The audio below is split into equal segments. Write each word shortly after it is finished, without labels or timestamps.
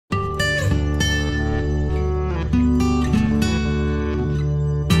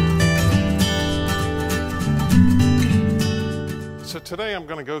today I'm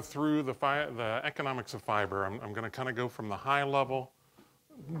going to go through the economics of fiber. I'm going to kind of go from the high level,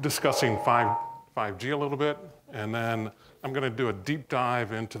 discussing 5G a little bit, and then I'm going to do a deep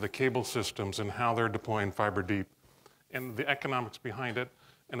dive into the cable systems and how they're deploying fiber deep and the economics behind it.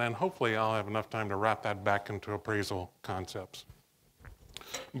 And then hopefully I'll have enough time to wrap that back into appraisal concepts.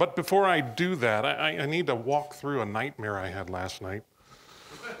 But before I do that, I need to walk through a nightmare I had last night.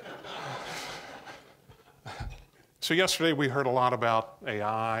 So yesterday we heard a lot about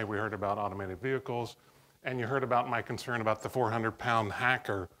AI, we heard about automated vehicles, and you heard about my concern about the 400-pound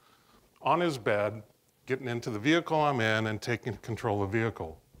hacker on his bed, getting into the vehicle I'm in and taking control of the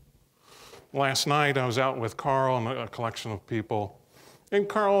vehicle. Last night I was out with Carl and a collection of people, and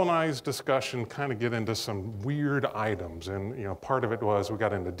Carl and I's discussion kind of get into some weird items, and part of it was we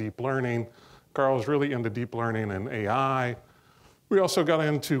got into deep learning. Carl's really into deep learning and AI. We also got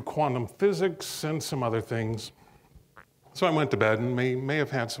into quantum physics and some other things. So I went to bed and may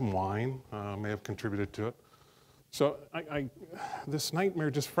have had some wine, may have contributed to it. So this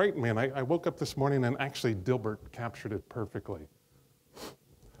nightmare just frightened me, and I woke up this morning and actually Dilbert captured it perfectly.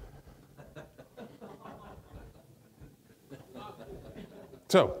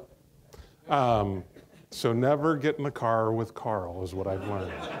 So never get in the car with Carl is what I've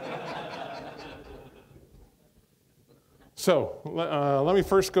learned. So let me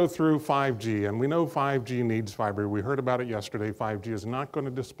first go through 5G, and we know 5G needs fiber. We heard about it yesterday. 5G is not going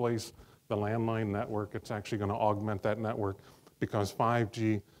to displace the landline network. It's actually going to augment that network because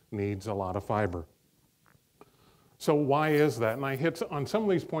 5G needs a lot of fiber. So why is that? And I hit on some of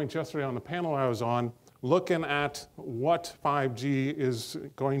these points yesterday on the panel I was on, looking at what 5G is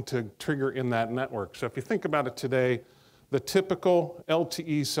going to trigger in that network. So if you think about it today, the typical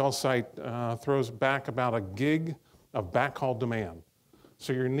LTE cell site throws back about a gig of backhaul demand.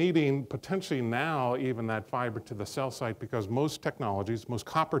 So you're needing potentially now even that fiber to the cell site because most technologies, most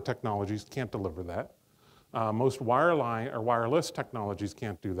copper technologies can't deliver that. Most wireline or wireless technologies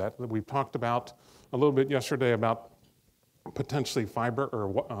can't do that. We've talked about a little bit yesterday about potentially fiber or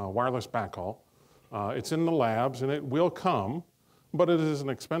wireless backhaul. It's in the labs and it will come, but it is an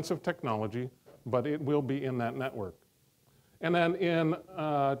expensive technology, but it will be in that network. And then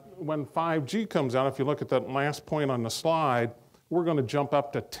when 5G comes out, if you look at that last point on the slide, we're going to jump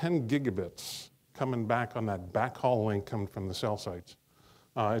up to 10 gigabits coming back on that backhaul link coming from the cell sites.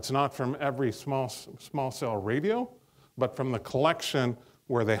 It's not from every small cell radio, but from the collection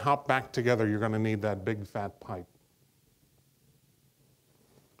where they hop back together, you're going to need that big fat pipe.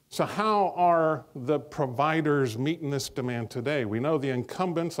 So how are the providers meeting this demand today? We know the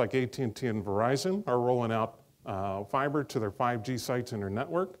incumbents like AT&T and Verizon are rolling out fiber to their 5G sites in their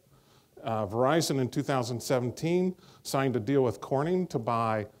network. Verizon in 2017 signed a deal with Corning to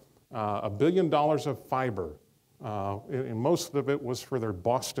buy $1 billion of fiber. And most of it was for their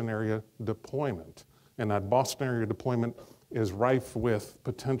Boston area deployment. And that Boston area deployment is rife with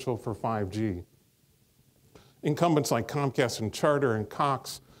potential for 5G. Incumbents like Comcast and Charter and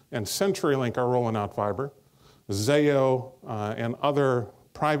Cox and CenturyLink are rolling out fiber. Zayo and other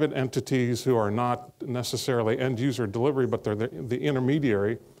private entities who are not necessarily end user delivery, but they're the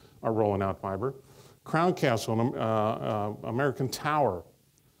intermediary, are rolling out fiber. Crown Castle, American Tower.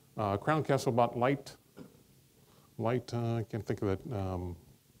 Crown Castle bought I can't think of it,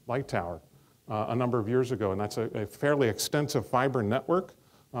 Light Tower a number of years ago, and that's a fairly extensive fiber network.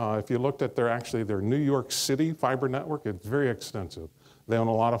 If you looked at their New York City fiber network, it's very extensive. They own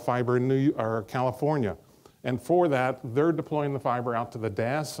a lot of fiber in California. And for that, they're deploying the fiber out to the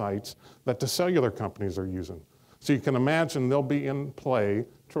DAS sites that the cellular companies are using. So you can imagine they'll be in play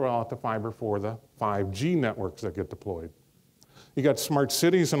to roll out the fiber for the 5G networks that get deployed. You got smart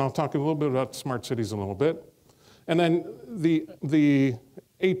cities, and I'll talk a little bit about smart cities in a little bit. And then the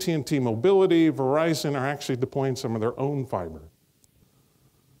AT&T Mobility, Verizon are actually deploying some of their own fiber.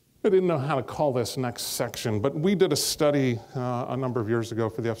 I didn't know how to call this next section, but we did a study a number of years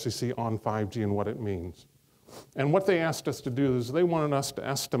ago for the FCC on 5G and what it means. And what they asked us to do is they wanted us to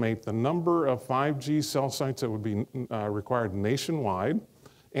estimate the number of 5G cell sites that would be required nationwide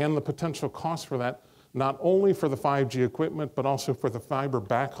and the potential cost for that, not only for the 5G equipment, but also for the fiber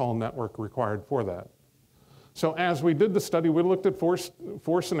backhaul network required for that. So as we did the study, we looked at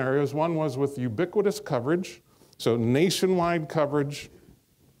four scenarios. One was with ubiquitous coverage, so nationwide coverage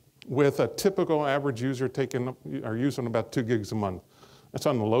with a typical average user using about 2 gigs a month. That's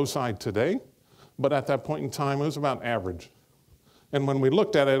on the low side today. But at that point in time, it was about average. And when we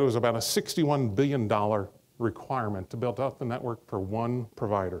looked at it, it was about a $61 billion requirement to build out the network for one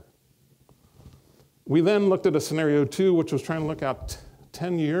provider. We then looked at a scenario 2, which was trying to look out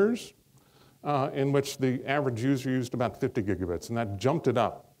 10 years in which the average user used about 50 gigabits, and that jumped it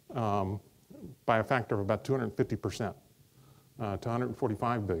up by a factor of about 250% to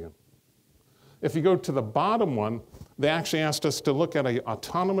 145 billion. If you go to the bottom one, they actually asked us to look at an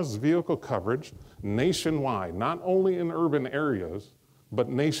autonomous vehicle coverage nationwide, not only in urban areas, but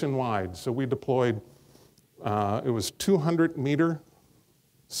nationwide. So we deployed, it was 200-meter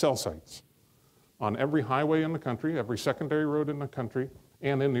cell sites on every highway in the country, every secondary road in the country,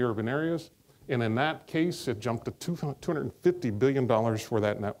 and in the urban areas. And in that case, it jumped to $250 billion for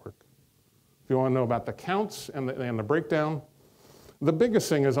that network. If you want to know about the counts and the breakdown, the biggest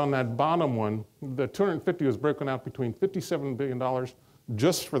thing is on that bottom one, the 250 was broken out between $57 billion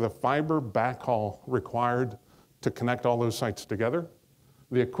just for the fiber backhaul required to connect all those sites together.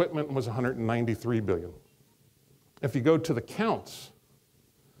 The equipment was $193 billion. If you go to the counts,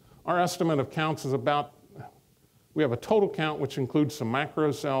 our estimate of counts is about, we have a total count which includes some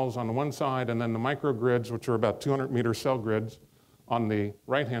macro cells on the one side and then the microgrids, which are about 200-meter cell grids on the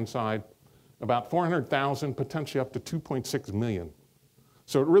right-hand side, about 400,000, potentially up to 2.6 million.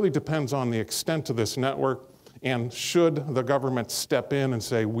 So it really depends on the extent of this network, and should the government step in and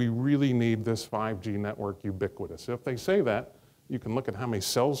say, we really need this 5G network ubiquitous. If they say that, you can look at how many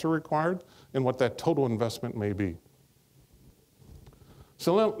cells are required and what that total investment may be.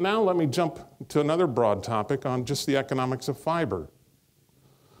 So now let me jump to another broad topic on just the economics of fiber.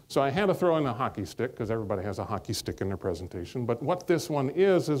 So I had to throw in a hockey stick, because everybody has a hockey stick in their presentation. But what this one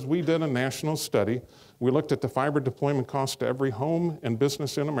is we did a national study. We looked at the fiber deployment cost to every home and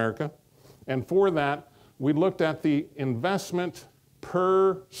business in America. And for that, we looked at the investment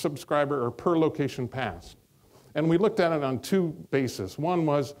per subscriber or per location passed. And we looked at it on two bases. One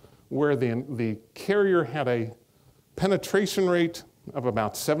was where the carrier had a penetration rate of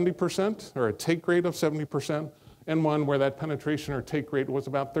about 70%, or a take rate of 70%, and one where that penetration or take rate was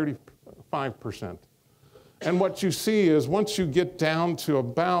about 35%. And what you see is once you get down to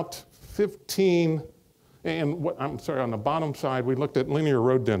about 15, and on the bottom side, we looked at linear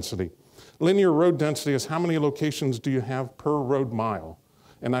road density. Linear road density is how many locations do you have per road mile?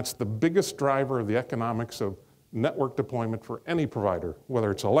 And that's the biggest driver of the economics of network deployment for any provider,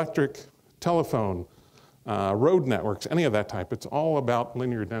 whether it's electric, telephone, road networks, any of that type. It's all about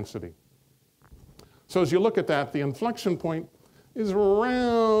linear density. So as you look at that, the inflection point is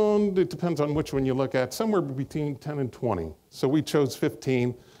around, it depends on which one you look at, somewhere between 10 and 20. So we chose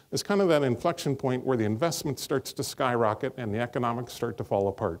 15 as kind of that inflection point where the investment starts to skyrocket and the economics start to fall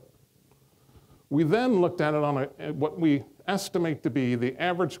apart. We then looked at it on what we estimate to be the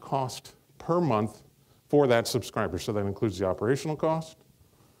average cost per month for that subscriber. So that includes the operational cost,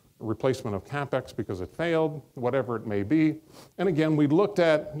 replacement of CapEx because it failed, whatever it may be. And again, we looked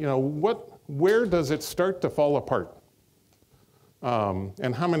at, where does it start to fall apart?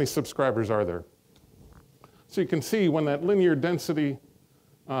 And how many subscribers are there? So you can see when that linear density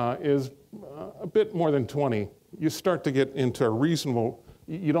is a bit more than 20, you start to get into a reasonable,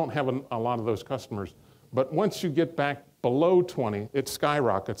 you don't have a lot of those customers. But once you get back below 20, it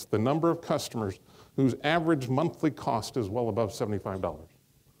skyrockets the number of customers whose average monthly cost is well above $75.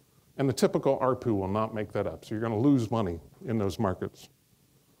 And the typical ARPU will not make that up. So you're going to lose money in those markets.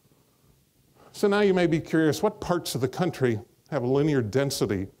 So now you may be curious, what parts of the country have a linear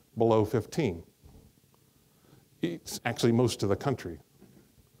density below 15? It's actually most of the country.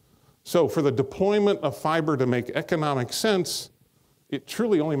 So for the deployment of fiber to make economic sense, it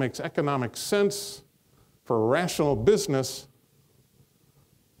truly only makes economic sense for a rational business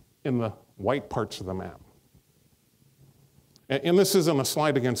in the white parts of the map. And this isn't a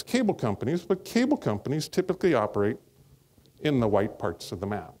slide against cable companies, but cable companies typically operate in the white parts of the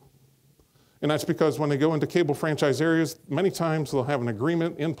map. And that's because when they go into cable franchise areas, many times they'll have an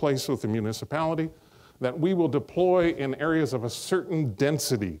agreement in place with the municipality that we will deploy in areas of a certain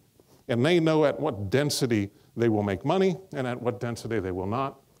density. And they know at what density they will make money and at what density they will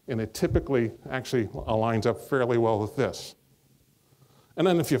not. And it typically actually aligns up fairly well with this. And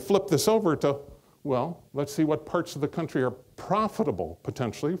then if you flip this over to, well, let's see what parts of the country are profitable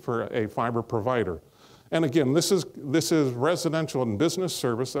potentially for a fiber provider. And again, this is residential and business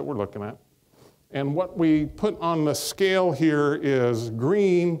service that we're looking at. And what we put on the scale here is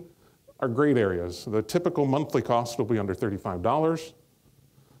green are great areas. The typical monthly cost will be under $35.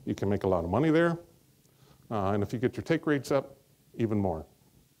 You can make a lot of money there. And if you get your take rates up, even more.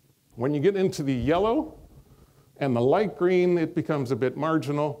 When you get into the yellow and the light green, it becomes a bit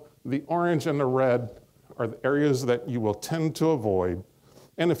marginal. The orange and the red are the areas that you will tend to avoid.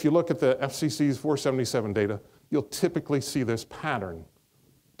 And if you look at the FCC's 477 data, you'll typically see this pattern,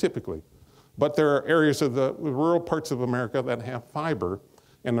 typically. But there are areas of the rural parts of America that have fiber,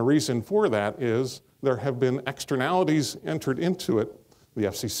 And the reason for that is there have been externalities entered into it. The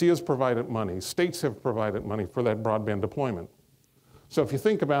FCC has provided money. States have provided money for that broadband deployment. So if you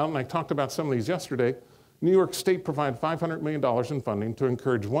think about, and I talked about some of these yesterday, New York State provided $500 million in funding to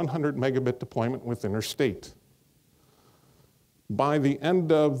encourage 100 megabit deployment within their state. By the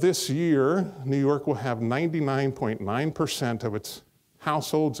end of this year, New York will have 99.9% of its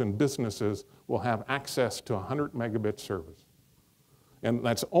households and businesses will have access to 100 megabit service. And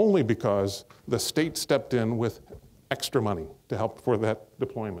that's only because the state stepped in with extra money to help for that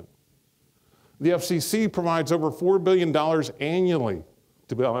deployment. The FCC provides over $4 billion annually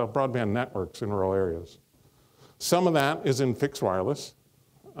to build broadband networks in rural areas. Some of that is in fixed wireless,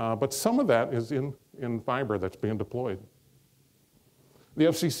 but some of that is in fiber that's being deployed. The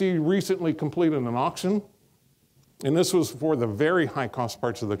FCC recently completed an auction, and this was for the very high cost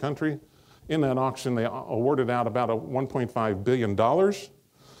parts of the country. In that auction, they awarded out about $1.5 billion.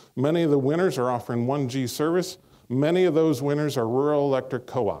 Many of the winners are offering 1G service. Many of those winners are rural electric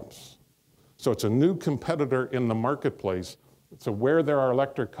co-ops. So it's a new competitor in the marketplace. So where there are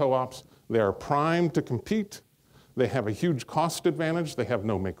electric co-ops, they are primed to compete. They have a huge cost advantage. They have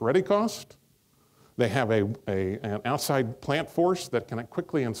no make-ready cost. They have an outside plant force that can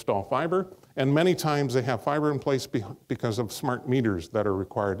quickly install fiber. And many times they have fiber in place because of smart meters that are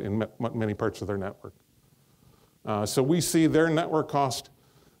required in many parts of their network. So we see their network cost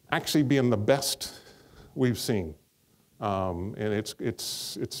actually being the best we've seen. And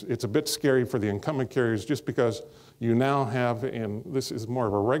it's a bit scary for the incumbent carriers just because you now have, and this is more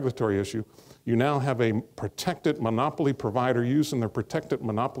of a regulatory issue, you now have a protected monopoly provider using their protected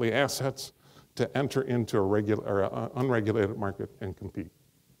monopoly assets to enter into a unregulated market and compete.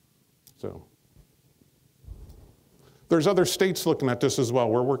 So there's other states looking at this as well.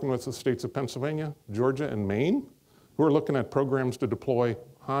 We're working with the states of Pennsylvania, Georgia, and Maine, who are looking at programs to deploy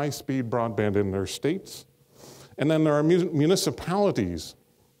high-speed broadband in their states. And then there are municipalities.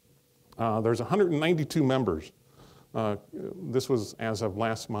 There's 192 members. This was as of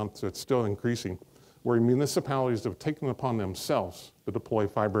last month, so it's still increasing, where municipalities have taken it upon themselves to deploy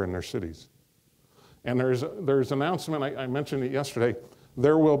fiber in their cities. And there's an announcement, I mentioned it yesterday,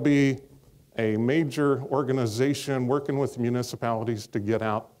 there will be a major organization working with municipalities to get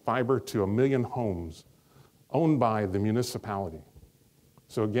out fiber to 1 million homes owned by the municipality.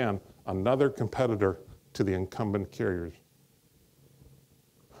 So again, another competitor to the incumbent carriers.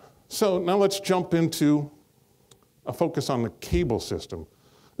 So now let's jump into a focus on the cable system.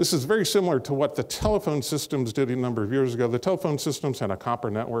 This is very similar to what the telephone systems did a number of years ago. The telephone systems had a copper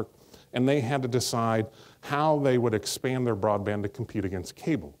network, and they had to decide how they would expand their broadband to compete against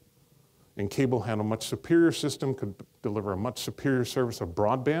cable. And cable had a much superior system, could deliver a much superior service of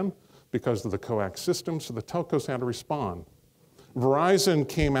broadband because of the coax system, so the telcos had to respond. Verizon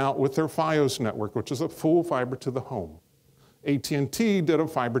came out with their Fios network, which is a full fiber to the home. AT&T did a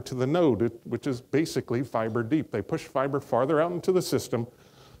fiber to the node, which is basically fiber deep. They pushed fiber farther out into the system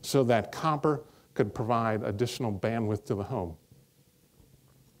so that copper could provide additional bandwidth to the home.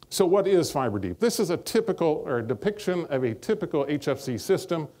 So what is fiber deep? This is a typical, or a depiction of a typical HFC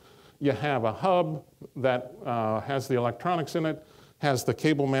system. You have a hub that has the electronics in it, has the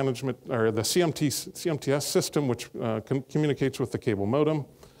cable management, or the CMTS system, which communicates with the cable modem,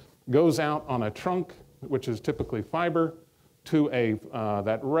 goes out on a trunk, which is typically fiber, to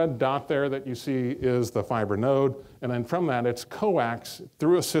that red dot there that you see is the fiber node, and then from that it's coax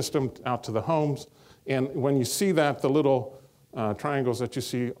through a system out to the homes, and when you see that, the little triangles that you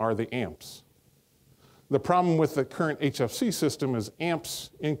see are the amps. The problem with the current HFC system is amps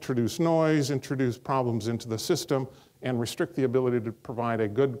introduce noise, introduce problems into the system, and restrict the ability to provide a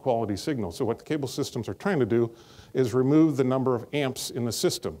good quality signal. So what the cable systems are trying to do is remove the number of amps in the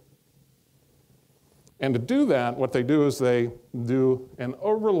system. And to do that, what they do is they do an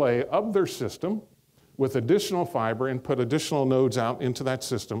overlay of their system with additional fiber and put additional nodes out into that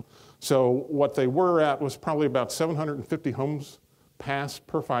system. So what they were at was probably about 750 homes passed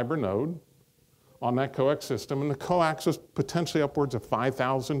per fiber node on that coax system, and the coax was potentially upwards of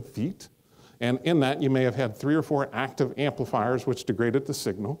 5,000 feet. And in that, you may have had 3 or 4 active amplifiers which degraded the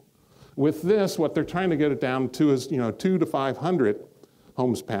signal. With this, what they're trying to get it down to is 200 to 500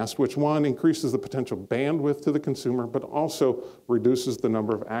 homes passed, which one, increases the potential bandwidth to the consumer, but also reduces the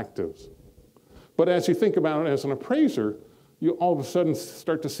number of actives. But as you think about it as an appraiser, you all of a sudden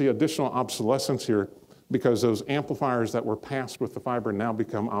start to see additional obsolescence here because those amplifiers that were passed with the fiber now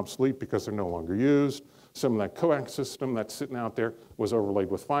become obsolete because they're no longer used. Some of that coax system that's sitting out there was overlaid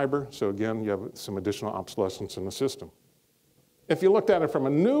with fiber. So again, you have some additional obsolescence in the system. If you looked at it from a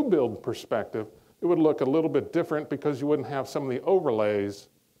new build perspective, it would look a little bit different because you wouldn't have some of the overlays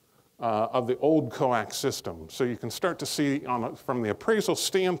of the old coax system. So you can start to see from the appraisal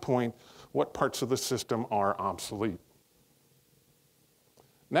standpoint what parts of the system are obsolete.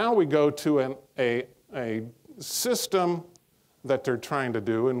 Now we go to a system that they're trying to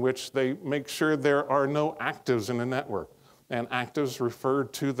do in which they make sure there are no actives in the network. And actives refer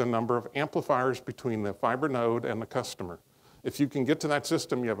to the number of amplifiers between the fiber node and the customer. If you can get to that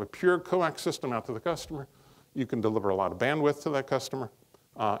system, you have a pure coax system out to the customer, you can deliver a lot of bandwidth to that customer,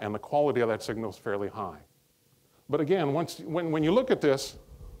 and the quality of that signal is fairly high. But again, when you look at this,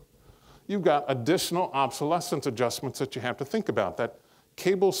 you've got additional obsolescence adjustments that you have to think about. That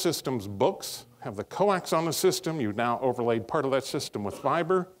cable system's books have the coax on the system. You've now overlaid part of that system with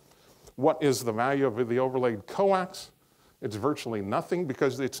fiber. What is the value of the overlaid coax? It's virtually nothing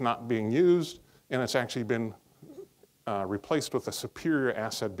because it's not being used, and it's actually been replaced with a superior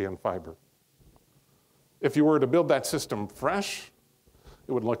asset being fiber. If you were to build that system fresh,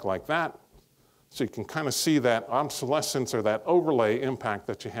 it would look like that. So you can kind of see that obsolescence or that overlay impact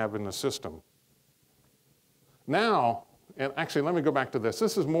that you have in the system. Now, and actually let me go back to this.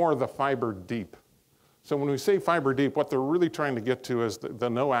 This is more the fiber deep. So when we say fiber deep, what they're really trying to get to is the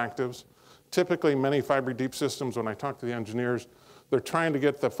no actives. Typically many fiber deep systems, when I talk to the engineers, they're trying to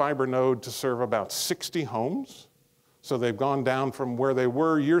get the fiber node to serve about 60 homes. So they've gone down from where they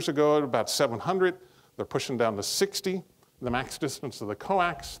were years ago at about 700. They're pushing down to 60. The max distance of the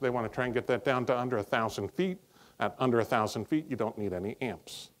coax, they want to try and get that down to under 1,000 feet. At under 1,000 feet, you don't need any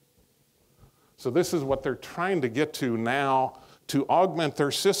amps. So this is what they're trying to get to now to augment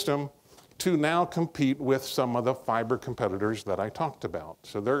their system to now compete with some of the fiber competitors that I talked about.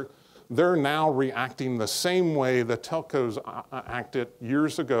 So they're now reacting the same way the telcos acted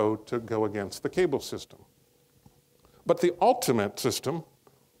years ago to go against the cable system. But the ultimate system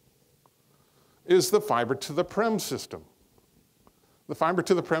is the fiber to the prem system. The fiber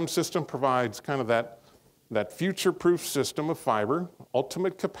to the prem system provides kind of that future-proof system of fiber,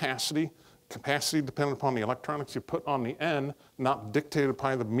 ultimate capacity dependent upon the electronics you put on the end, not dictated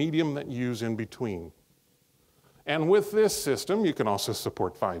by the medium that you use in between. And with this system, you can also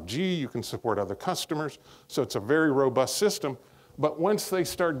support 5G, you can support other customers, so it's a very robust system. But once they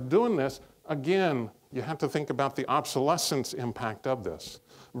start doing this, again, you have to think about the obsolescence impact of this.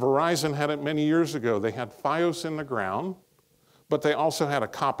 Verizon had it many years ago. They had Fios in the ground, but they also had a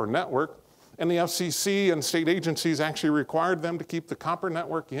copper network, and the FCC and state agencies actually required them to keep the copper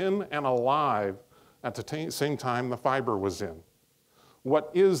network in and alive at the same time the fiber was in.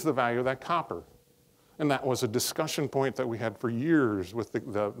 What is the value of that copper? And that was a discussion point that we had for years with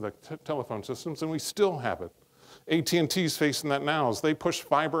the telephone systems, and we still have it. AT&T's facing that now as they push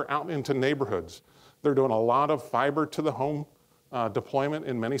fiber out into neighborhoods. They're doing a lot of fiber to the home deployment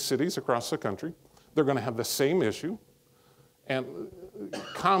in many cities across the country. They're going to have the same issue. And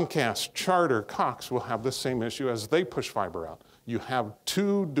Comcast, Charter, Cox will have the same issue as they push fiber out. You have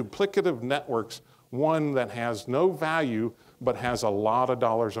two duplicative networks, one that has no value but has a lot of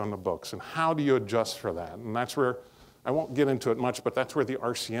dollars on the books. And how do you adjust for that? And that's where, I won't get into it much, but that's where the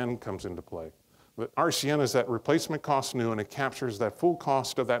RCN comes into play. The RCN is that replacement cost new, and it captures that full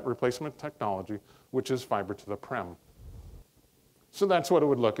cost of that replacement technology, which is fiber to the prem. So that's what it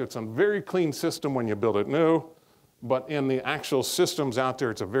would look. It's a very clean system when you build it new, but in the actual systems out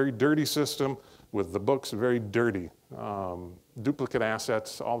there, it's a very dirty system with the books very dirty. Duplicate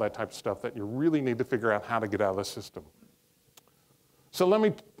assets, all that type of stuff that you really need to figure out how to get out of the system. So let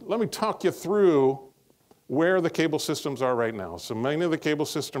me talk you through where the cable systems are right now. So many of the cable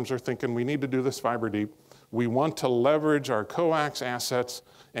systems are thinking we need to do this fiber deep. We want to leverage our coax assets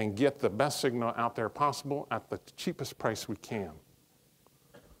and get the best signal out there possible at the cheapest price we can.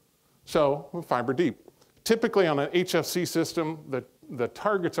 So fiber deep. Typically on an HFC system, the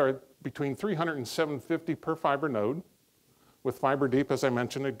targets are between 300 and 750 per fiber node. With fiber deep, as I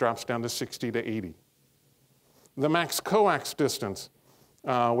mentioned, it drops down to 60 to 80. The max coax distance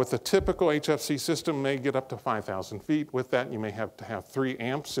with a typical HFC system may get up to 5,000 feet. With that, you may have to have 3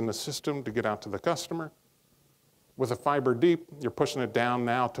 amps in the system to get out to the customer. With a fiber deep, you're pushing it down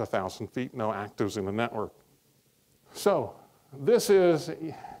now to 1,000 feet, no actives in the network. So this is,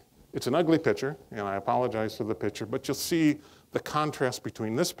 it's an ugly picture, and I apologize for the picture, but you'll see the contrast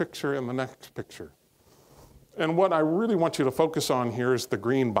between this picture and the next picture. And what I really want you to focus on here is the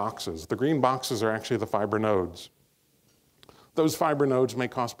green boxes. The green boxes are actually the fiber nodes. Those fiber nodes may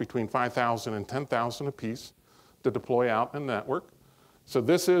cost between $5,000 and $10,000 a piece to deploy out in the network. So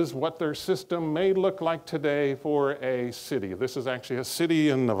this is what their system may look like today for a city. This is actually a city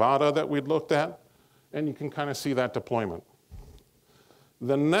in Nevada that we'd looked at, and you can kind of see that deployment.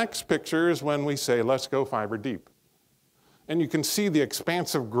 The next picture is when we say, let's go fiber deep. And you can see the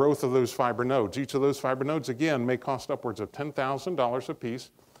expansive growth of those fiber nodes. Each of those fiber nodes, again, may cost upwards of $10,000 a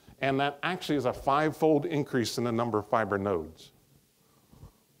piece, and that actually is a 5-fold increase in the number of fiber nodes.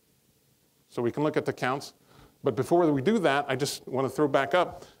 So we can look at the counts. But before we do that, I just want to throw back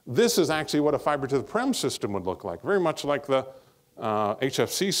up. This is actually what a fiber to the prem system would look like, very much like the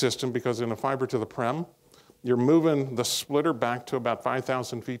HFC system, because in a fiber to the prem, you're moving the splitter back to about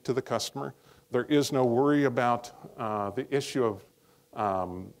 5,000 feet to the customer. There is no worry about the issue of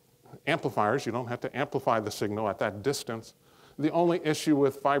amplifiers. You don't have to amplify the signal at that distance. The only issue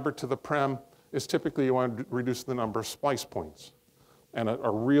with fiber to the prem is typically you want to reduce the number of splice points. And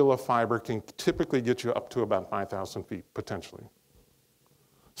a reel of fiber can typically get you up to about 5,000 feet, potentially.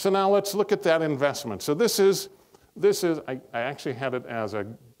 So now let's look at that investment. So this is I actually had it as a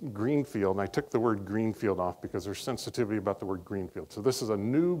greenfield, and I took the word greenfield off because there's sensitivity about the word greenfield. So this is a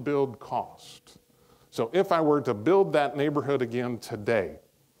new build cost. So if I were to build that neighborhood again today,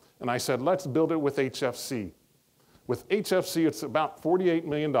 and I said, let's build it with HFC. With HFC, it's about $48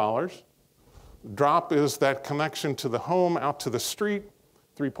 million. Drop is that connection to the home out to the street,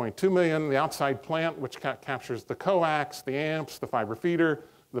 $3.2 million. The outside plant, which captures the coax, the amps, the fiber feeder,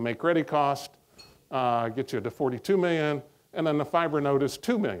 the make-ready cost, gets you to $42 million. And then the fiber node is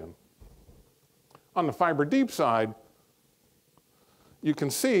 $2 million. On the fiber deep side, you can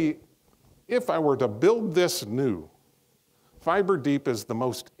see if I were to build this new, fiber deep is the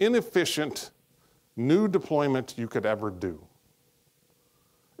most inefficient new deployment you could ever do.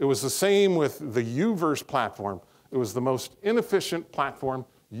 It was the same with the UVerse platform. It was the most inefficient platform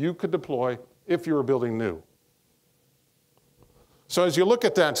you could deploy if you were building new. So as you look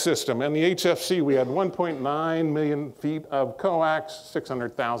at that system, and the HFC, we had 1.9 million feet of coax,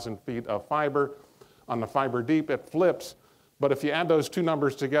 600,000 feet of fiber. On the fiber deep, it flips. But if you add those two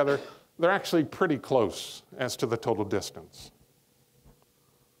numbers together, they're actually pretty close as to the total distance.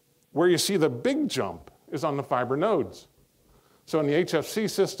 Where you see the big jump is on the fiber nodes. So in the HFC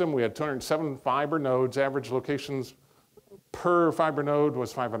system, we had 207 fiber nodes. Average locations per fiber node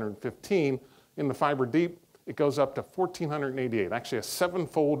was 515. In the fiber deep, it goes up to 1,488, actually a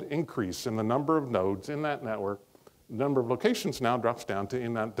 7-fold increase in the number of nodes in that network. The number of locations now drops down to,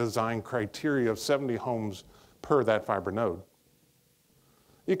 in that design criteria, of 70 homes per that fiber node.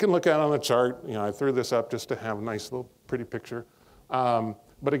 You can look at it on the chart. You know, I threw this up just to have a nice little pretty picture.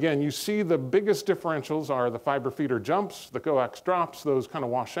 But again, you see the biggest differentials are the fiber feeder jumps, the coax drops, those kind of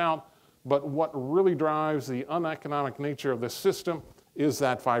wash out. But what really drives the uneconomic nature of this system is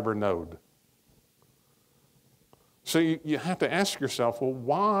that fiber node. So you have to ask yourself, well,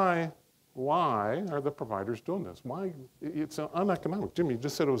 why are the providers doing this? Why? It's uneconomic. Jimmy, you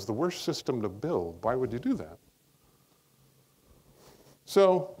just said it was the worst system to build. Why would you do that?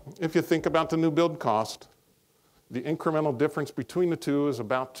 So if you think about the new build cost, the incremental difference between the two is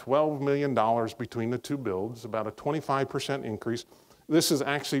about $12 million between the two builds, about a 25% increase. This is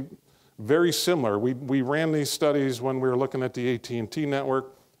actually very similar. We ran these studies when we were looking at the AT&T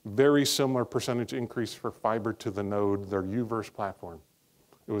network. Very similar percentage increase for fiber to the node, their UVerse platform.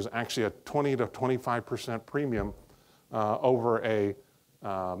 It was actually a 20 to 25% premium over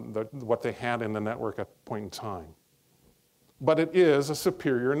what they had in the network at the point in time. But it is a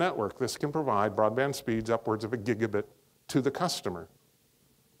superior network. This can provide broadband speeds upwards of 1 gigabit to the customer.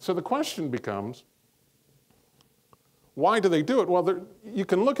 So the question becomes, why do they do it? Well, you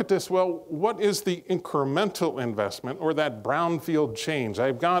can look at this, well, what is the incremental investment or that brownfield change?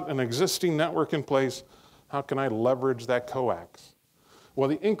 I've got an existing network in place. How can I leverage that coax? Well,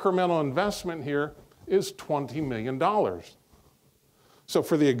 the incremental investment here is $20 million. So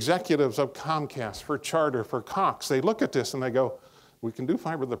for the executives of Comcast, for Charter, for Cox, they look at this and they go, we can do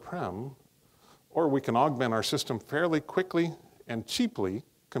fiber to the prem, or we can augment our system fairly quickly and cheaply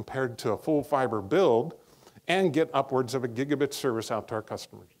compared to a full fiber build and get upwards of 1 gigabit service out to our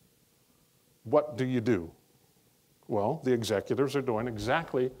customers. What do you do? Well, the executives are doing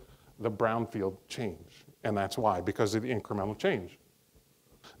exactly the brownfield change, and that's why, because of the incremental change.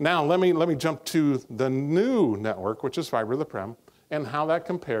 Now, let me jump to the new network, which is fiber to the prem, and how that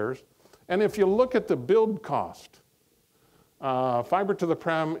compares. And if you look at the build cost, fiber to the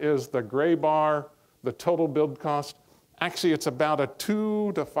prem is the gray bar, the total build cost. Actually, it's about a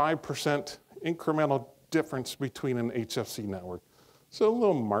 2 to 5% incremental difference between an HFC network. So a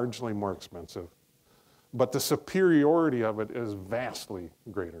little marginally more expensive. But the superiority of it is vastly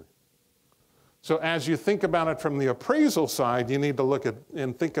greater. So as you think about it from the appraisal side, you need to look at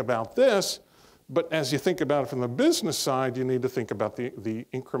and think about this. But as you think about it from the business side, you need to think about the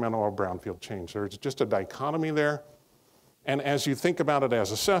incremental or brownfield change. There's just a dichotomy there. And as you think about it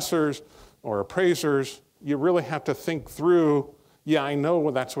as assessors or appraisers, you really have to think through, yeah, I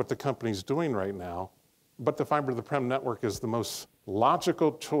know that's what the company's doing right now, but the fiber to the prem network is the most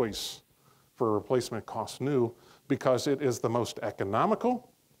logical choice for replacement cost new because it is the most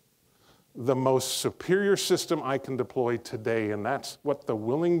economical, the most superior system I can deploy today, and that's what the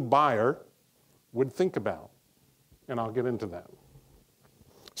willing buyer would think about. And I'll get into that.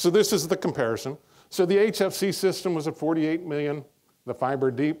 So this is the comparison. So the HFC system was at 48 million, the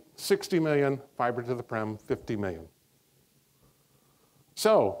fiber deep, 60 million, fiber to the prem, 50 million.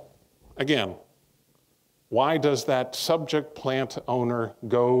 So, again, why does that subject plant owner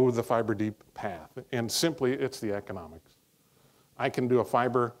go the fiber deep path? And simply, it's the economics. I can do a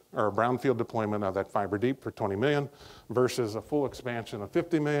fiber or a brownfield deployment of that fiber deep for 20 million versus a full expansion of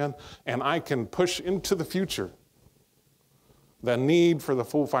 50 million, and I can push into the future the need for the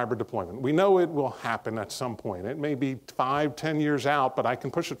full fiber deployment. We know it will happen at some point. It may be 5, 10 years out, but I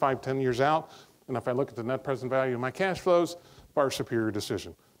can push it 5, 10 years out, and if I look at the net present value of my cash flows, far superior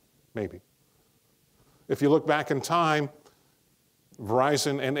decision, maybe. If you look back in time,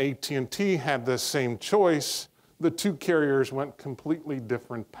 Verizon and AT&T had the same choice. The two carriers went completely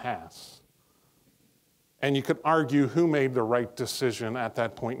different paths. And you could argue who made the right decision at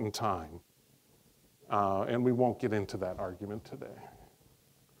that point in time. And we won't get into that argument today.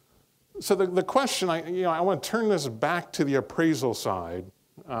 So the question, I want to turn this back to the appraisal side,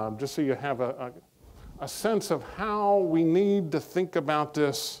 just so you have a sense of how we need to think about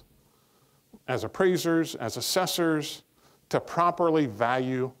this as appraisers, as assessors, to properly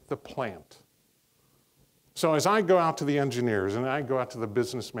value the plant. So as I go out to the engineers and I go out to the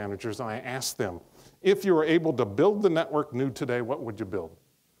business managers and I ask them, if you were able to build the network new today, what would you build?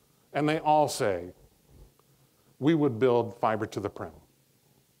 And they all say, we would build fiber to the prem.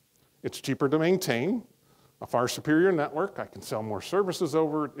 It's cheaper to maintain, a far superior network. I can sell more services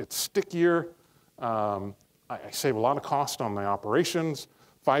over it. It's stickier. I save a lot of cost on my operations.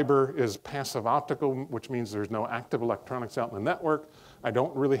 Fiber is passive optical, which means there's no active electronics out in the network. I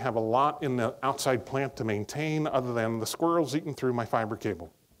don't really have a lot in the outside plant to maintain other than the squirrels eating through my fiber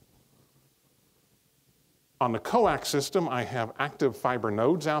cable. On the coax system, I have active fiber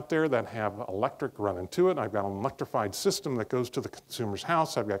nodes out there that have electric running to it. I've got an electrified system that goes to the consumer's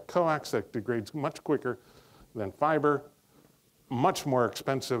house. I've got coax that degrades much quicker than fiber, much more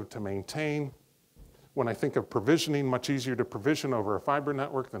expensive to maintain. When I think of provisioning, much easier to provision over a fiber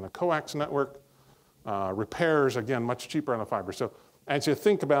network than a coax network. Repairs, again, much cheaper on a fiber. So as you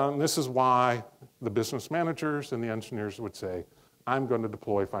think about it, and this is why the business managers and the engineers would say, I'm going to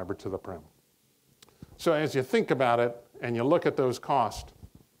deploy fiber to the prem. So as you think about it and you look at those costs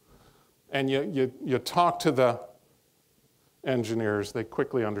and you talk to the engineers, they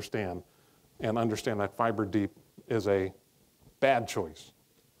quickly understand that fiber deep is a bad choice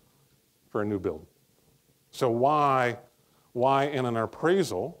for a new build. So why in an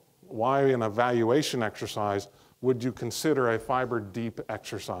appraisal, why in a valuation exercise would you consider a fiber deep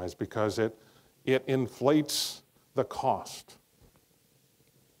exercise? Because it inflates the cost.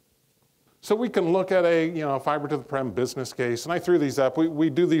 So we can look at a fiber to the prem business case, and I threw these up. We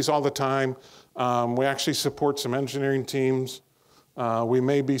do these all the time. We actually support some engineering teams. We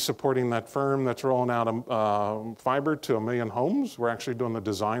may be supporting that firm that's rolling out fiber to 1 million homes. We're actually doing the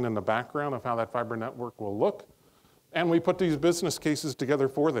design in the background of how that fiber network will look. And we put these business cases together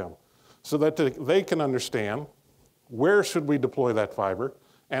for them so that they can understand where should we deploy that fiber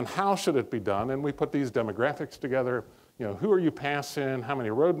and how should it be done. And we put these demographics together. Who are you passing? How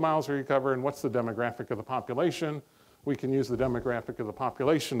many road miles are you covering? What's the demographic of the population? We can use the demographic of the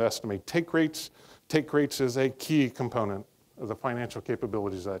population to estimate take rates. Take rates is a key component of the financial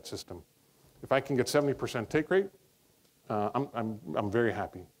capabilities of that system. If I can get 70% take rate, I'm very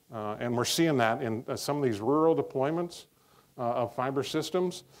happy. And we're seeing that in some of these rural deployments of fiber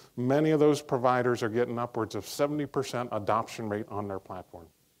systems. Many of those providers are getting upwards of 70% adoption rate on their platform.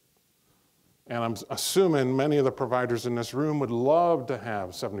 And I'm assuming many of the providers in this room would love to have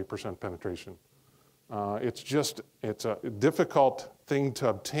 70% penetration. It's a difficult thing to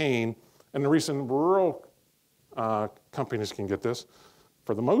obtain. And the reason rural companies can get this,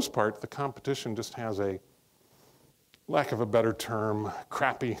 for the most part, the competition just has a, lack of a better term,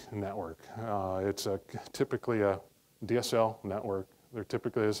 crappy network. It's typically a DSL network. There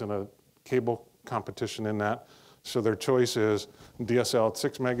typically isn't a cable competition in that. So their choice is DSL at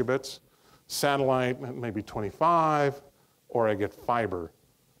 6 megabits, satellite maybe 25, or I get fiber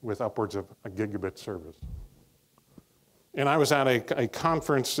with upwards of a gigabit service. And I was at a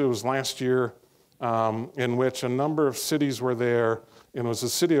conference, it was last year, in which a number of cities were there, and it was the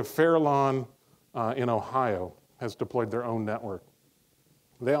city of Fair Lawn in Ohio. has deployed their own network.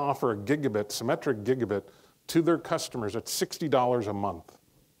 They offer a gigabit, symmetric gigabit, to their customers at $60 a month.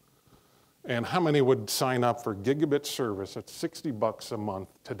 And how many would sign up for gigabit service at $60 a month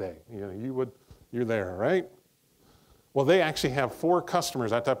today? You're there, right? Well, they actually have 4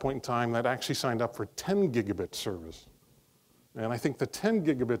 customers at that point in time that actually signed up for 10 gigabit service. And I think the 10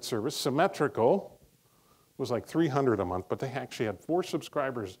 gigabit service, symmetrical, was like $300 a month, but they actually had 4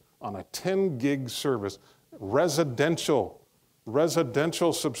 subscribers on a 10 gig service, residential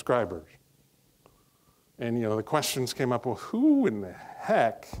subscribers. And the questions came up, well, who in the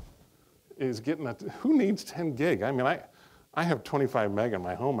heck is getting who needs 10 gig? I mean, I have 25 meg in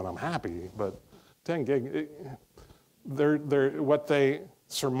my home and I'm happy, but 10 gig, what they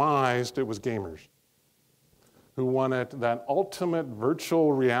surmised, it was gamers who wanted that ultimate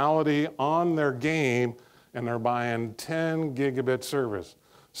virtual reality on their game, and they're buying 10 gigabit service.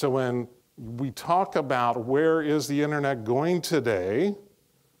 So when we talk about where is the internet going today,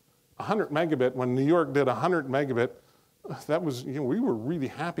 100 megabit, when New York did 100 megabit, that was, we were really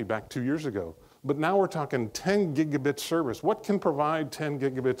happy back 2 years ago. But now we're talking 10 gigabit service. What can provide 10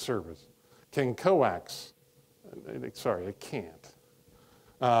 gigabit service? Can coax? Sorry, it can't.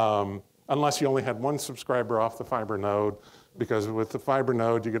 Unless you only had 1 subscriber off the fiber node, because with the fiber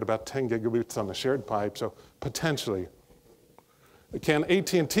node, you get about 10 gigabits on the shared pipe, so potentially. Can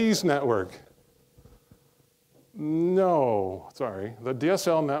AT&T's network? No, sorry. The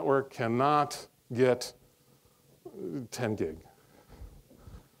DSL network cannot get 10 gig.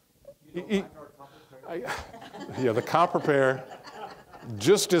 Yeah, the copper pair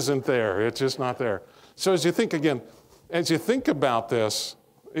just isn't there. It's just not there. So as you think about this,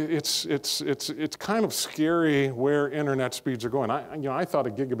 it's kind of scary where internet speeds are going. I thought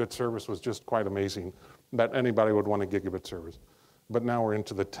a gigabit service was just quite amazing, that anybody would want a gigabit service. But now we're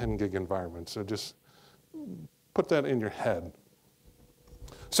into the 10 gig environment. So just put that in your head.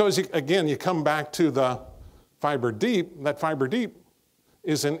 So as you come back to the fiber deep, that fiber deep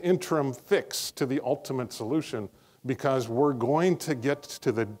is an interim fix to the ultimate solution, because we're going to get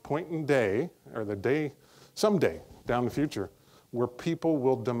to the point in day, or the day, someday down the future, where people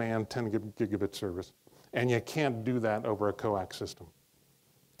will demand 10 gigabit service, and you can't do that over a coax system.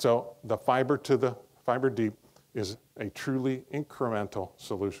 So the fiber to the fiber deep is a truly incremental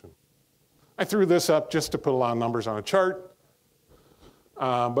solution. I threw this up just to put a lot of numbers on a chart,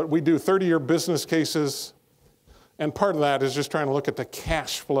 but we do 30-year business cases, and part of that is just trying to look at the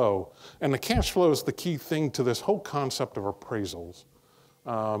cash flow. And the cash flow is the key thing to this whole concept of appraisals.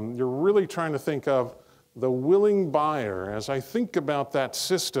 You're really trying to think of the willing buyer. As I think about that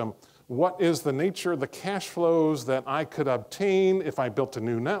system, what is the nature of the cash flows that I could obtain if I built a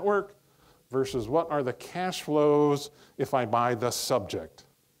new network versus what are the cash flows if I buy the subject?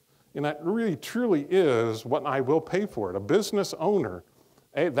 And that really truly is what I will pay for it. A business owner,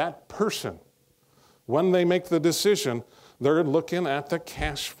 that person, when they make the decision, they're looking at the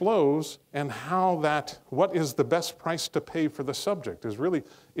cash flows and what is the best price to pay for the subject is really,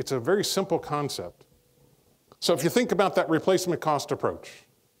 it's a very simple concept. So if you think about that replacement cost approach,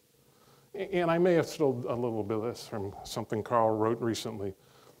 and I may have stole a little bit of this from something Carl wrote recently,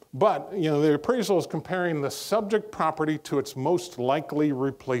 but the appraisal is comparing the subject property to its most likely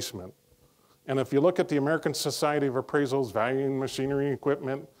replacement. And if you look at the American Society of Appraisals, Valuing Machinery and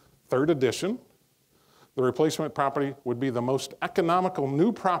Equipment, 3rd edition, the replacement property would be the most economical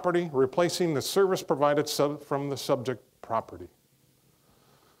new property replacing the service provided from the subject property.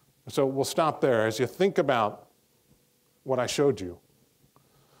 So we'll stop there. As you think about what I showed you,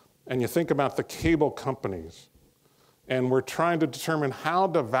 and you think about the cable companies, and we're trying to determine how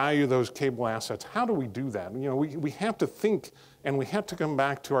to value those cable assets. How do we do that? We have to think, and we have to come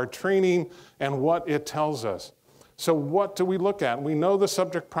back to our training and what it tells us. So what do we look at? We know the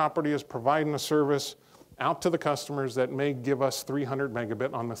subject property is providing a service out to the customers that may give us 300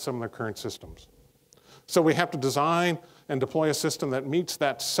 megabit on some of the current systems. So we have to design and deploy a system that meets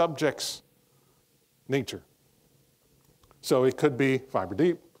that subject's nature. So it could be fiber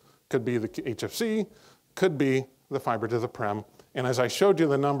deep, could be the HFC, could be the fiber to the prem. And as I showed you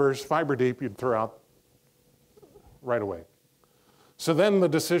the numbers, fiber deep you'd throw out right away. So then the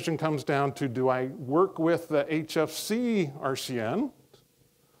decision comes down to, do I work with the HFC RCN,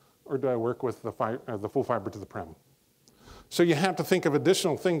 or do I work with the full fiber to the prem? So you have to think of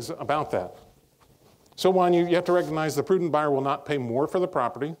additional things about that. So one, you have to recognize the prudent buyer will not pay more for the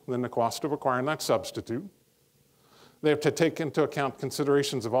property than the cost of acquiring that substitute. They have to take into account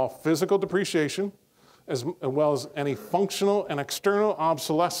considerations of all physical depreciation, as well as any functional and external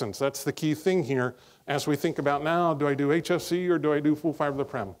obsolescence. That's the key thing here as we think about now, do I do HFC or do I do full fiber to the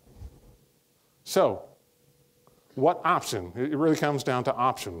prem? So What option? It really comes down to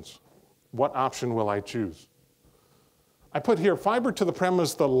options. What option will I choose? I put here fiber to the prem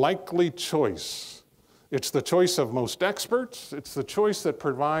is the likely choice. It's the choice of most experts. It's the choice that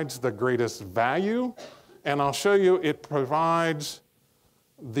provides the greatest value. And I'll show you it provides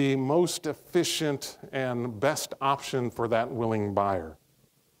the most efficient and best option for that willing buyer.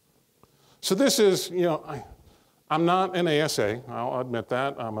 So this is, I'm not an ASA, I'll admit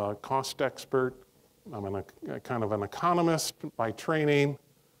that. I'm a cost expert. I'm a kind of an economist by training.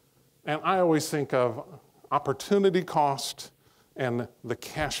 And I always think of opportunity cost and the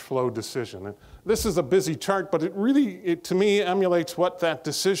cash flow decision. And this is a busy chart, but it to me emulates what that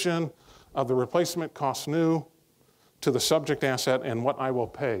decision of the replacement cost new to the subject asset and what I will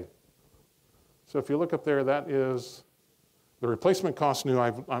pay. So if you look up there, that is the replacement cost new.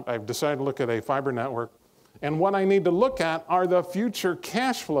 I've decided to look at a fiber network. And what I need to look at are the future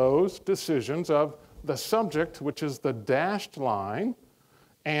cash flows decisions of the subject, which is the dashed line,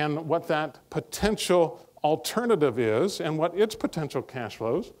 and what that potential alternative is and what its potential cash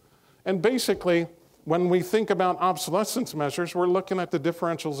flows. And basically, when we think about obsolescence measures, we're looking at the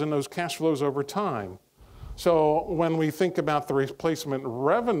differentials in those cash flows over time. So when we think about the replacement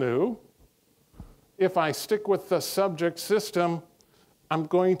revenue, if I stick with the subject system, I'm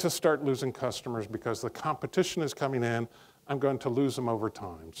going to start losing customers because the competition is coming in. I'm going to lose them over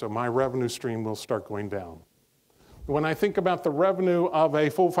time. So my revenue stream will start going down. When I think about the revenue of a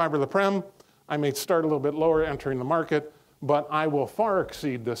full fiber to the prem, I may start a little bit lower entering the market, but I will far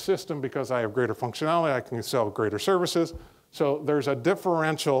exceed the system because I have greater functionality. I can sell greater services. So there's a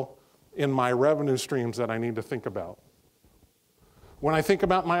differential in my revenue streams that I need to think about. When I think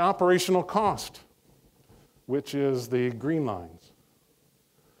about my operational cost, which is the green lines,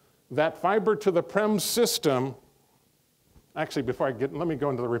 that fiber to the prem system, actually let me go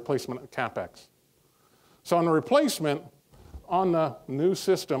into the replacement CapEx. So on the replacement, on the new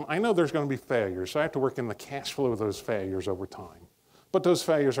system, I know there's going to be failures, so I have to work in the cash flow of those failures over time. But those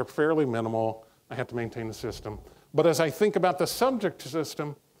failures are fairly minimal. I have to maintain the system. But as I think about the subject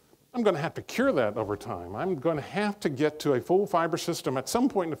system, I'm going to have to cure that over time. I'm going to have to get to a full fiber system at some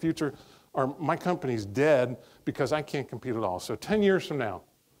point in the future, or my company's dead because I can't compete at all. So 10 years from now,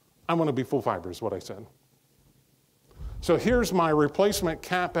 I want to be full fiber is what I said. So here's my replacement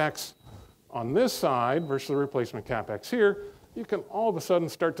CapEx on this side versus the replacement CapEx here. You can all of a sudden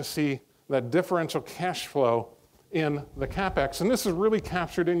start to see that differential cash flow in the CapEx. And this is really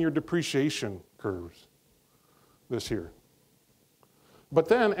captured in your depreciation curves, this here. But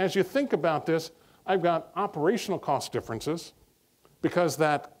then as you think about this, I've got operational cost differences because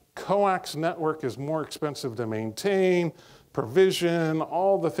that coax network is more expensive to maintain, provision,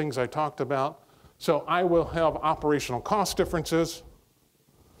 all the things I talked about. So I will have operational cost differences,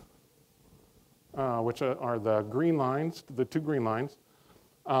 which are the green lines, the two green lines.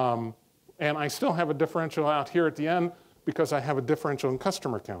 And I still have a differential out here at the end because I have a differential in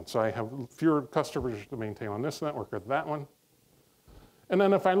customer count. So I have fewer customers to maintain on this network or that one. And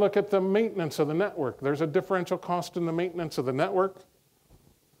then if I look at the maintenance of the network, there's a differential cost in the maintenance of the network.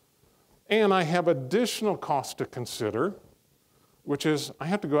 And I have additional costs to consider, which is I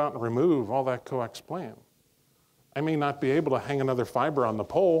have to go out and remove all that coax plant. I may not be able to hang another fiber on the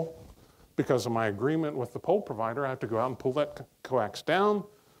pole because of my agreement with the pole provider. I have to go out and pull that coax down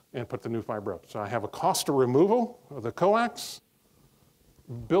and put the new fiber up. So I have a cost of removal of the coax.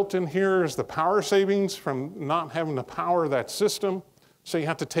 Built in here is the power savings from not having to power that system. So you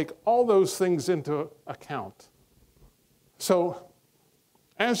have to take all those things into account. So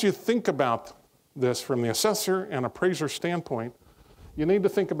as you think about this from the assessor and appraiser standpoint, you need to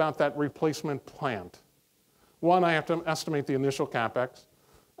think about that replacement plant. One, I have to estimate the initial CapEx.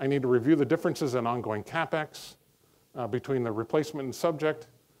 I need to review the differences in ongoing CapEx between the replacement and subject.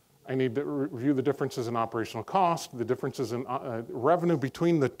 I need to review the differences in operational cost, the differences in revenue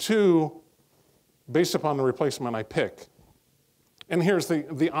between the two based upon the replacement I pick. And here's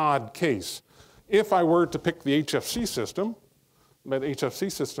the odd case. If I were to pick the HFC system, that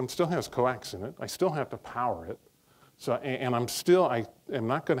HFC system still has coax in it. I still have to power it. So, and I am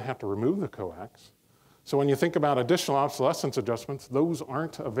not going to have to remove the coax. So when you think about additional obsolescence adjustments, those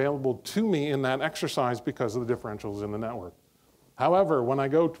aren't available to me in that exercise because of the differentials in the network. However, when I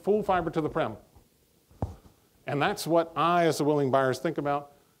go full fiber to the prem, and that's what I, as the willing buyers, think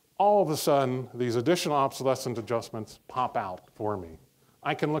about, all of a sudden, these additional obsolescence adjustments pop out for me.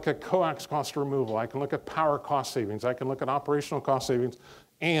 I can look at coax cost removal. I can look at power cost savings. I can look at operational cost savings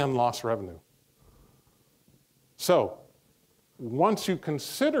and lost revenue. So once you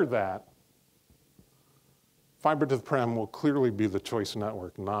consider that, fiber to the prem will clearly be the choice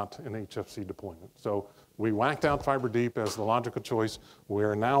network, not an HFC deployment. So We whacked out fiber deep as the logical choice.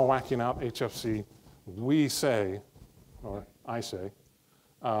 We're now whacking out HFC. We say, or I say,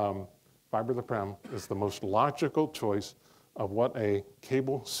 fiber to the prem is the most logical choice of what a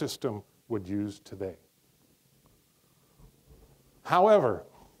cable system would use today. However,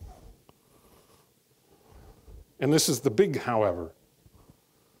 and this is the big however,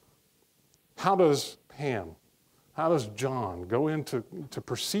 how does Pam, how does John go into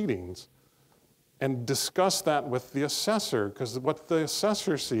proceedings and discuss that with the assessor? Because what the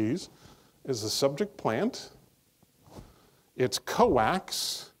assessor sees is the subject plant, it's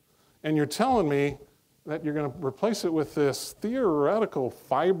coax, and you're telling me that you're going to replace it with this theoretical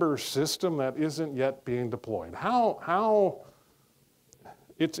fiber system that isn't yet being deployed.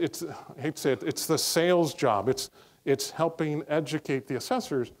 It's I hate to say it, it's the sales job. It's helping educate the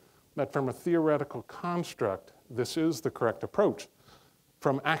assessors that from a theoretical construct, this is the correct approach.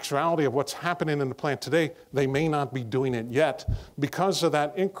 From actuality of what's happening in the plant today, they may not be doing it yet because of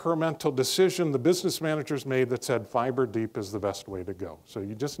that incremental decision the business managers made that said fiber deep is the best way to go. So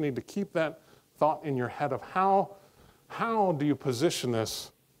you just need to keep that thought in your head of how do you position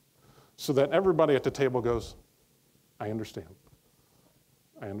this so that everybody at the table goes, I understand.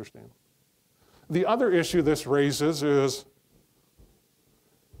 I understand. The other issue this raises is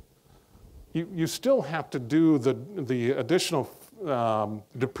you still have to do the additional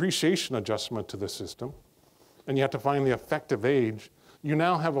depreciation adjustment to the system, and you have to find the effective age. You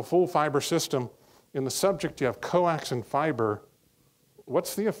now have a full fiber system. In the subject, you have coax and fiber.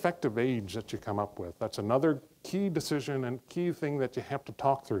 What's the effective age that you come up with? That's another key decision and key thing that you have to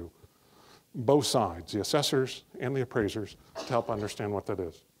talk through. Both sides, the assessors and the appraisers, to help understand what that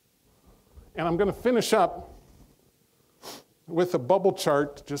is. And I'm going to finish up with a bubble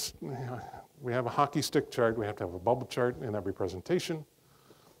chart. We have a hockey stick chart. We have to have a bubble chart in every presentation.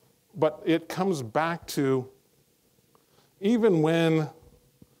 But it comes back to even when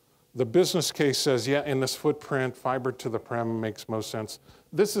the business case says, yeah, in this footprint, fiber to the prem makes most sense.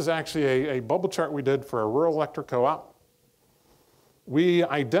 This is actually a bubble chart we did for a rural electric co-op. We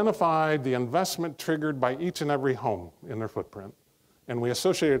identified the investment triggered by each and every home in their footprint, and we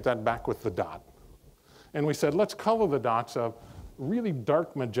associated that back with the dot. And we said, let's color the dots of really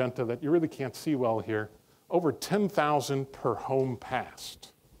dark magenta that you really can't see well here, over 10,000 per home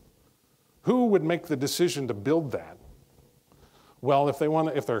passed. Who would make the decision to build that? Well, if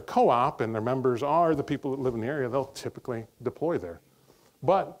they're a co-op and their members are the people that live in the area, they'll typically deploy there.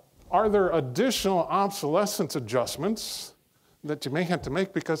 But are there additional obsolescence adjustments that you may have to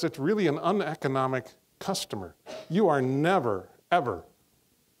make because it's really an uneconomic customer? You are never, ever,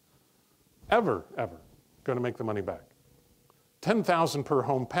 ever, ever going to make the money back. 10,000 per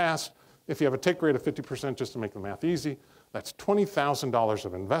home passed. If you have a take rate of 50%, just to make the math easy, that's $20,000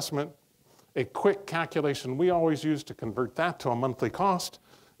 of investment. A quick calculation we always use to convert that to a monthly cost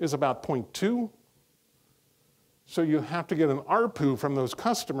is about 0.2. So you have to get an ARPU from those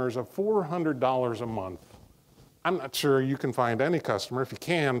customers of $400 a month. I'm not sure you can find any customer, if you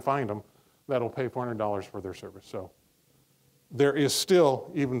can find them, that'll pay $400 for their service. So there is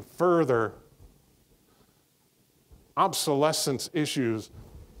still even further obsolescence issues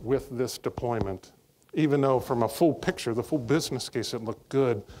with this deployment. Even though from a full picture, the full business case, it looked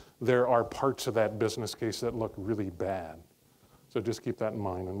good, there are parts of that business case that look really bad. So just keep that in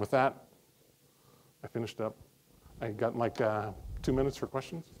mind. And with that, I finished up. I got like 2 minutes for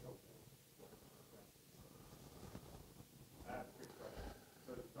questions. So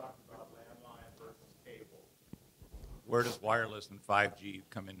you talked about landline versus cable. Where does wireless and 5G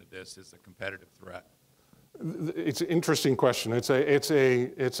come into this as a competitive threat? It's an interesting question. It's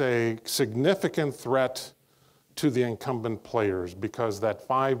a significant threat to the incumbent players because that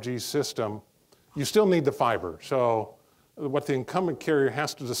 5G system, you still need the fiber. So what the incumbent carrier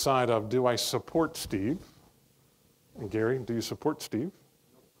has to decide of, do I support Steve? And Gary, do you support Steve?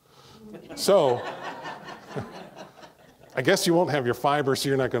 So I guess you won't have your fiber, so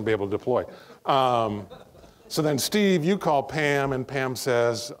you're not going to be able to deploy. So then Steve, you call Pam, and Pam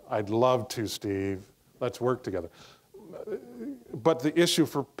says, I'd love to, Steve. Let's work together. But the issue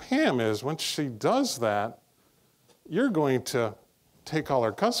for Pam is once she does that, you're going to take all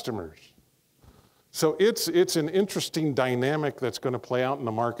her customers. So it's an interesting dynamic that's going to play out in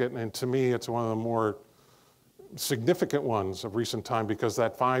the market, and to me, it's one of the more significant ones of recent time because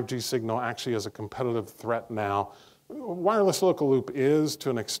that 5G signal actually is a competitive threat now. Wireless local loop is to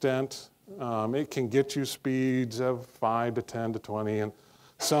an extent. It can get you speeds of 5 to 10 to 20, and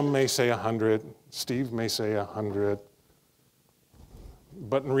some may say 100. Steve may say 100.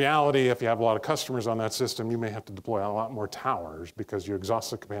 But in reality, if you have a lot of customers on that system, you may have to deploy a lot more towers because you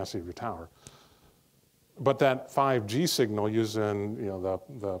exhaust the capacity of your tower. But that 5G signal using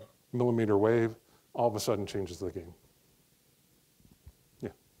the millimeter wave all of a sudden changes the game. Yeah.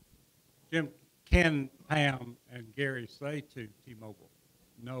 Jim, can Pam and Gary say to T-Mobile,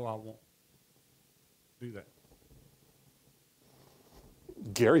 no, I won't do that?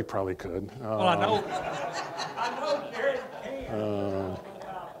 Gary probably could. Well, I know Gary can.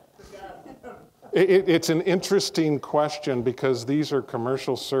 It's an interesting question because these are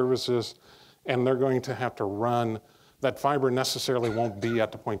commercial services and they're going to have to run. That fiber necessarily won't be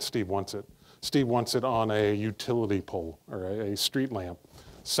at the point Steve wants it. Steve wants it on a utility pole or a street lamp.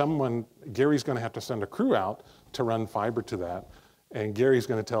 Gary's going to have to send a crew out to run fiber to that. And Gary's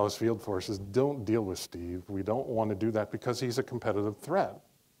going to tell his field forces, don't deal with Steve. We don't want to do that because he's a competitive threat.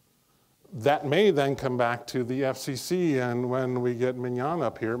 That may then come back to the FCC, and when we get Mignon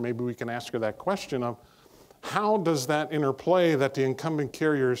up here, maybe we can ask her that question of how does that interplay that the incumbent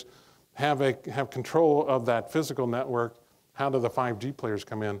carriers have control of that physical network? How do the 5G players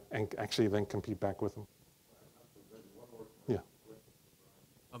come in and actually then compete back with them? Yeah.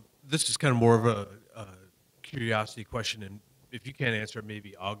 This is kind of more of a curiosity question, and if you can't answer it,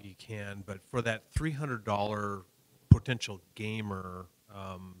 maybe Augie can, but for that $300 potential gamer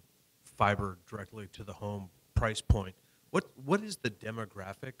fiber directly to the home price point, what is the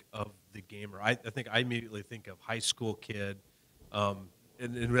demographic of the gamer? I think I immediately think of high school kid, and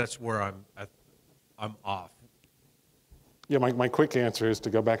that's where I'm off. Yeah, my quick answer is to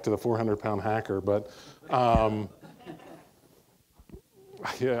go back to the 400-pound hacker, but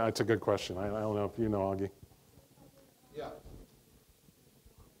yeah, it's a good question. I don't know if you know, Augie. Yeah.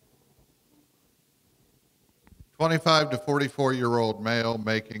 25 to 44-year-old male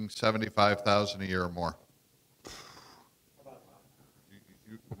making $75,000 a year or more.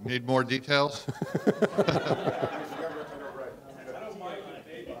 You need more details?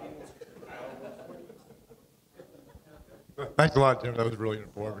 Thanks a lot, Jim. That was really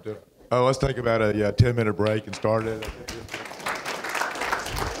informative. Let's take about a 10-minute break and start it.